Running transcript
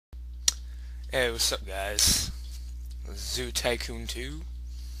Hey, what's up, guys? Zoo Tycoon 2.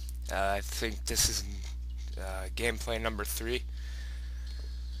 I think this is gameplay number 3.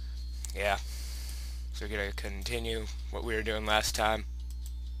 Yeah, so we're gonna continue what we were doing last time.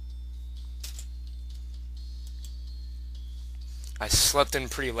 I slept in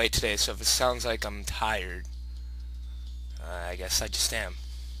pretty late today, so if it sounds like I'm tired, I guess I just am.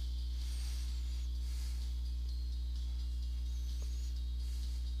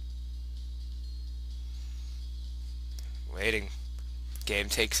 Waiting. Game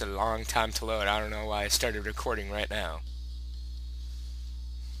takes a long time to load. I don't know why I started recording right now.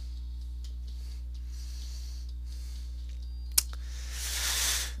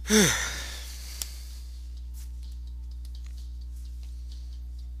 It's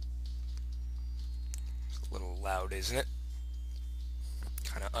a little loud, isn't it?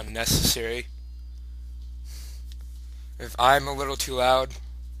 Kind of unnecessary. If I'm a little too loud,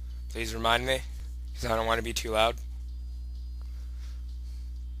 please remind me, because I don't want to be too loud.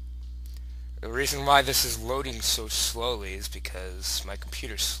 The reason why this is loading so slowly is because my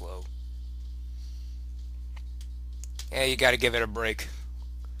computer's slow. Yeah, you gotta give it a break.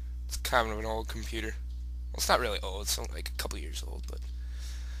 It's kind of an old computer. Well, it's not really old, it's only like a couple years old, but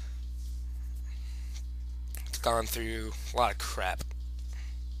it's gone through a lot of crap.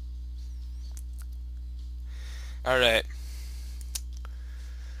 Alright.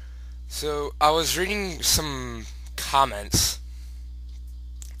 So, I was reading some comments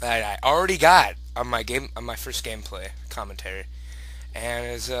that I already got on my first gameplay commentary. And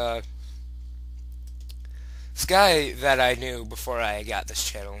as this guy that I knew before I got this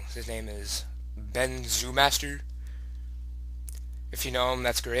channel, his name is Ben Zoomaster. If you know him,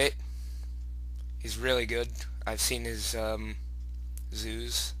 that's great. He's really good. I've seen his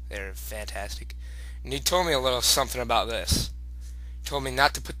zoos. They're fantastic. And he told me a little something about this. He told me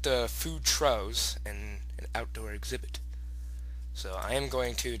not to put the food troughs in an outdoor exhibit. So I am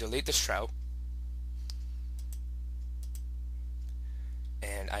going to delete this trout.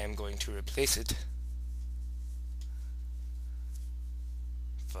 And I am going to replace it.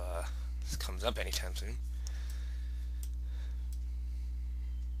 If this comes up anytime soon.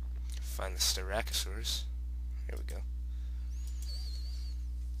 Find the TheGamersaurus. Here we go.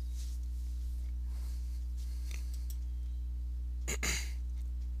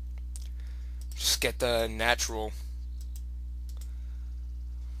 Just get the natural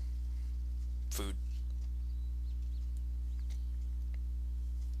food.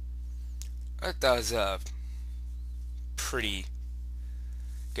 I thought that was a pretty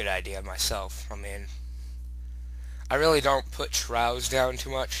good idea myself. I mean, I really don't put troughs down too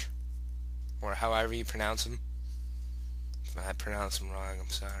much, or however you pronounce them. If I pronounce them wrong, I'm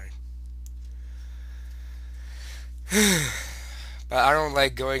sorry. But I don't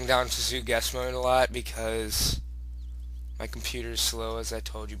like going down to zoo guest mode a lot because my computer is slow, as I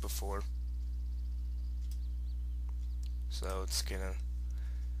told you before. So it's gonna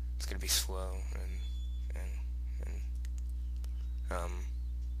be slow and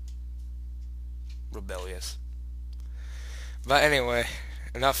rebellious. But anyway,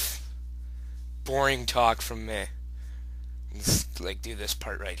 enough boring talk from me. Let's do this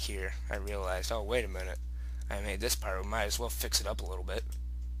part right here. I realized, oh wait a minute, I made this part, we might as well fix it up a little bit.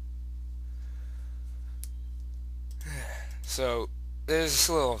 So there's this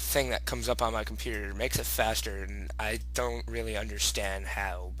little thing that comes up on my computer. It makes it faster, and I don't really understand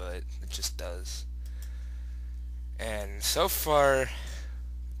how, but it just does. And so far,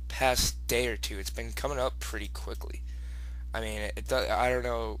 past day or two, it's been coming up pretty quickly. I mean, it does, I don't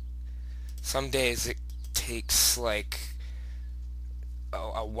know, some days it takes like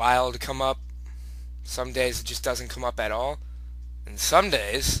a while to come up. Some days it just doesn't come up at all. And some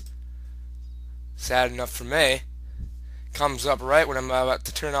days, sad enough for me, comes up right when I'm about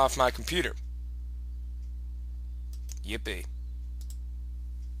to turn off my computer. Yippee.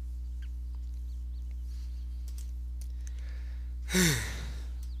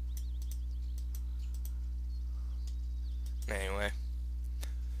 Anyway,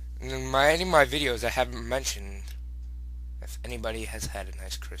 in any of my videos I haven't mentioned if anybody has had a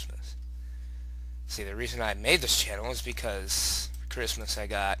nice Christmas. See, the reason I made this channel is because for Christmas I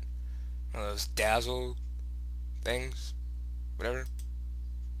got one of those Dazzle things, whatever.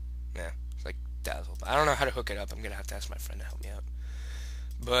 Yeah, it's like Dazzle. But I don't know how to hook it up. I'm gonna have to ask my friend to help me out.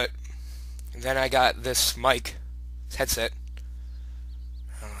 But then I got this mic, this headset.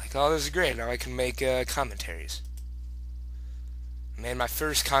 I'm like, oh, this is great. Now I can make commentaries. I made my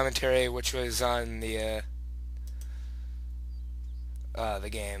first commentary, which was on the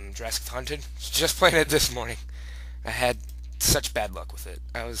game Jurassic Haunted. Just playing it this morning. I had such bad luck with it.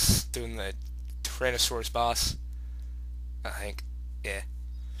 I was doing the Tyrannosaurus boss, I think. Yeah.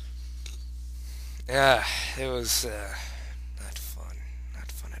 Yeah, it was not fun.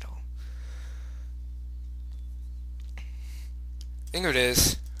 Not fun at all. Thing of it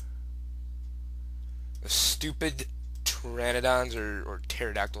is, the stupid pteranodons or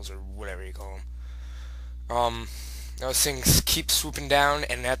pterodactyls or whatever you call them. Those things keep swooping down,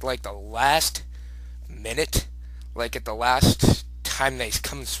 and at like the last minute, like at the last time they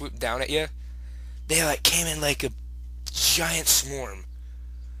come and swoop down at you, they like came in like a giant swarm,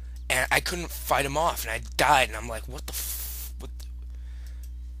 and I couldn't fight them off, and I died, and I'm like, what the what?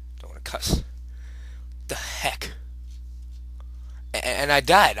 Don't want to cuss. What the heck? And I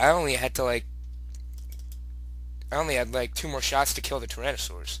died. I only had like 2 more shots to kill the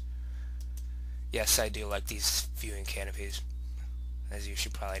Tyrannosaurus. Yes, I do like these viewing canopies, as you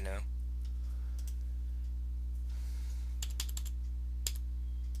should probably know.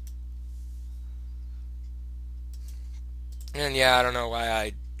 And yeah, I don't know why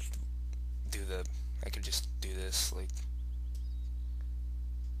I could just do this, like,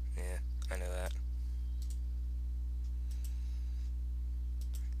 yeah, I know that.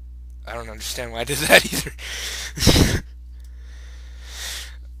 I don't understand why I did that either.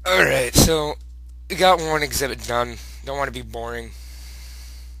 Alright, so, we got one exhibit done. Don't want to be boring.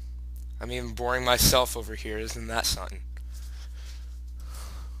 I'm even boring myself over here, isn't that something?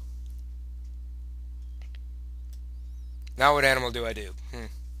 Now what animal do I do?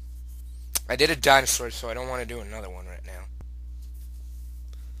 I did a dinosaur, so I don't want to do another one right now.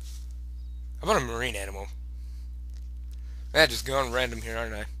 How about a marine animal? Just going random here,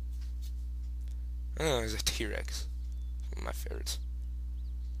 aren't I? Oh, there's a T-Rex. One of my favorites.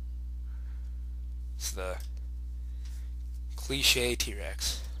 It's the cliche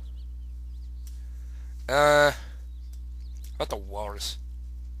T-Rex. How about the walrus?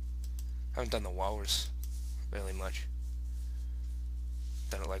 I haven't done the walrus really much.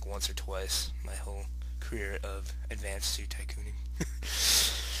 Done it like once or twice my whole career of advanced suit tycooning.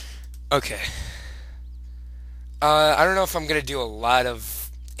 Okay. I don't know if I'm gonna do a lot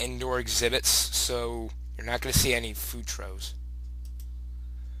of indoor exhibits, so you're not gonna see any food trows.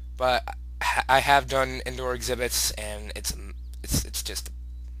 But I have done indoor exhibits, and it's just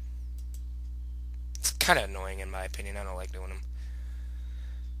it's kind of annoying in my opinion. I don't like doing them.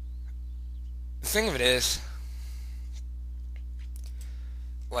 The thing of it is,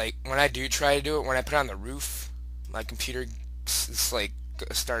 like, when I do try to do it, when I put it on the roof, my computer like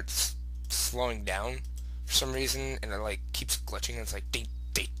starts slowing down for some reason, and it like keeps glitching, and it's like ding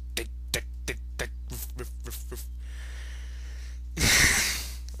ding ding ding ding ding roof.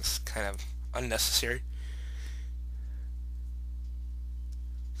 It's kind of unnecessary.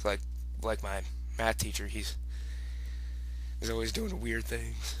 It's like my math teacher, he's always doing weird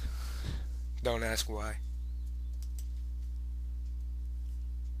things. Don't ask why.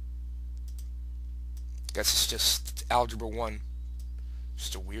 Guess it's just Algebra 1.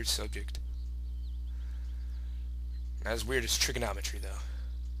 Just a weird subject. Not as weird as trigonometry, though.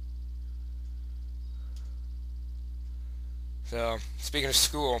 So, speaking of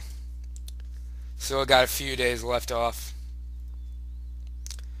school, still got a few days left off.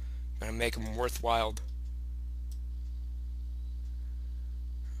 Gonna make them worthwhile.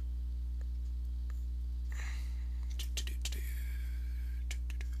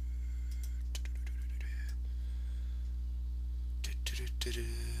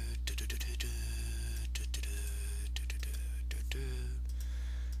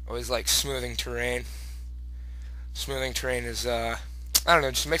 Always like smoothing terrain. Smoothing terrain is, I don't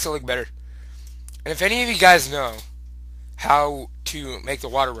know, just makes it look better. And if any of you guys know how to make the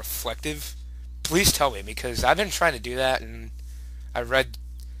water reflective, please tell me, because I've been trying to do that, and I read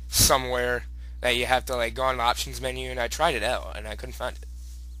somewhere that you have to like go on the options menu, and I tried it out, and I couldn't find it.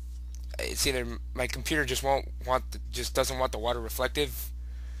 It's either my computer just doesn't want the water reflective,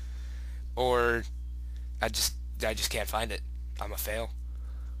 or I just can't find it. I'm a fail.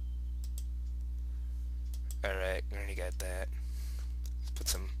 Alright, we already got that. Let's put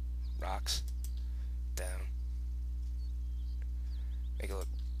some rocks down. Make it look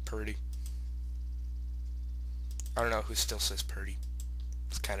pretty. I don't know who still says pretty.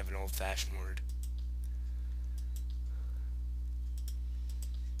 It's kind of an old-fashioned word.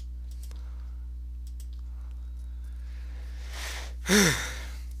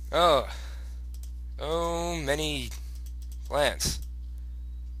 Oh, many plants.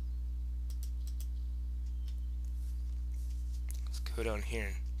 Let's go down here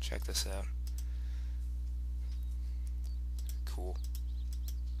and check this out. Cool.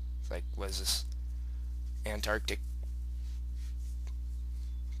 It's like, what is this? Antarctic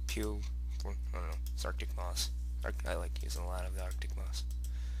peel I don't know. It's Arctic moss. I like using a lot of the Arctic moss.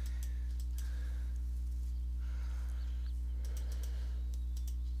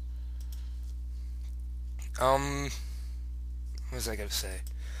 What was I gonna say?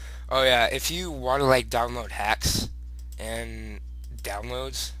 Oh yeah, if you want to like download hacks and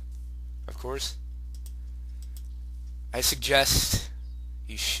downloads, of course, I suggest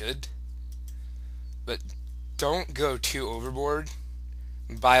you should, but don't go too overboard.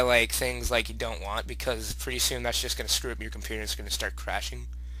 Buy like things like you don't want, because pretty soon that's just gonna screw up your computer and it's gonna start crashing.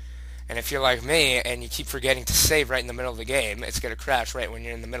 And if you're like me and you keep forgetting to save right in the middle of the game, it's gonna crash right when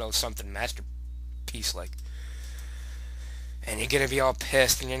you're in the middle of something masterpiece like. And you're gonna be all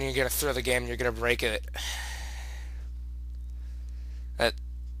pissed, and then you're gonna throw the game and you're gonna break it. That,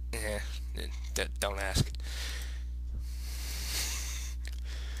 yeah, don't ask.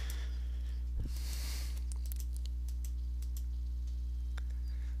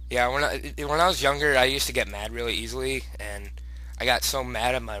 Yeah, when I was younger, I used to get mad really easily, and I got so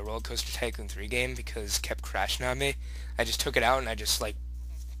mad at my Roller Coaster Tycoon 3 game because it kept crashing on me. I just took it out and I just like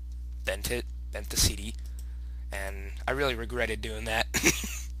bent the CD, and I really regretted doing that.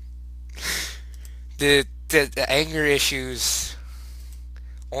 The anger issues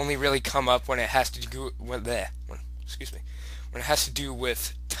only really come up when it has to do with excuse me, when it has to do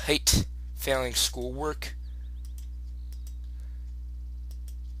with tight failing schoolwork.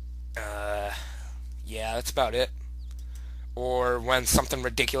 Yeah, that's about it. Or when something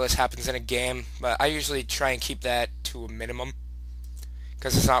ridiculous happens in a game, but I usually try and keep that to a minimum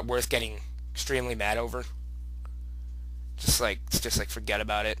because it's not worth getting extremely mad over. Just like forget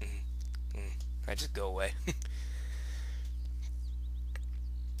about it, and I just go away.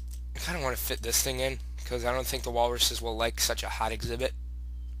 I kind of want to fit this thing in because I don't think the walruses will like such a hot exhibit.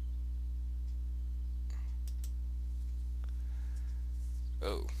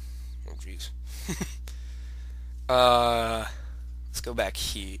 Oh jeez. Let's go back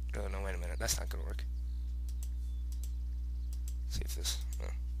here. Oh no, wait a minute. That's not gonna work. Let's see if this.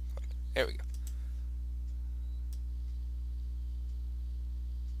 Oh, there we go.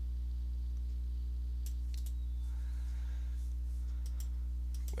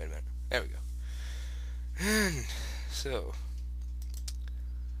 Wait a minute. There we go. And so,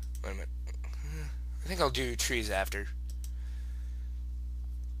 wait a minute. I think I'll do trees after.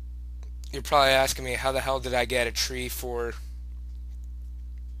 You're probably asking me, how the hell did I get a tree for...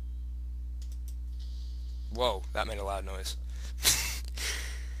 Whoa, that made a loud noise.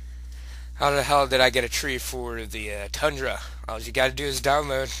 How the hell did I get a tree for the Tundra? All you gotta do is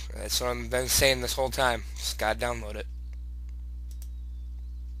download. That's what I've been saying this whole time. Just gotta download it.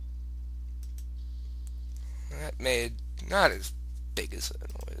 That made not as big as a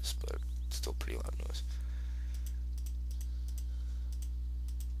noise, but still pretty loud noise.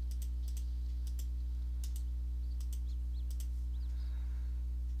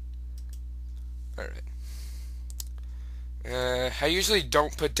 Alright. I usually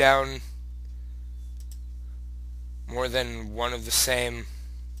don't put down more than one of the same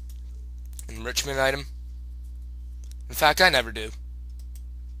enrichment item. In fact, I never do.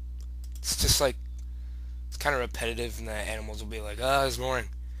 It's just like, it's kind of repetitive, and the animals will be like, oh, it's boring.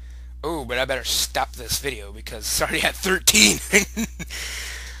 Oh, but I better stop this video because it's already at 13.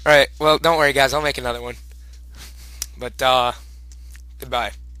 Alright, well, don't worry guys, I'll make another one. But,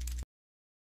 goodbye.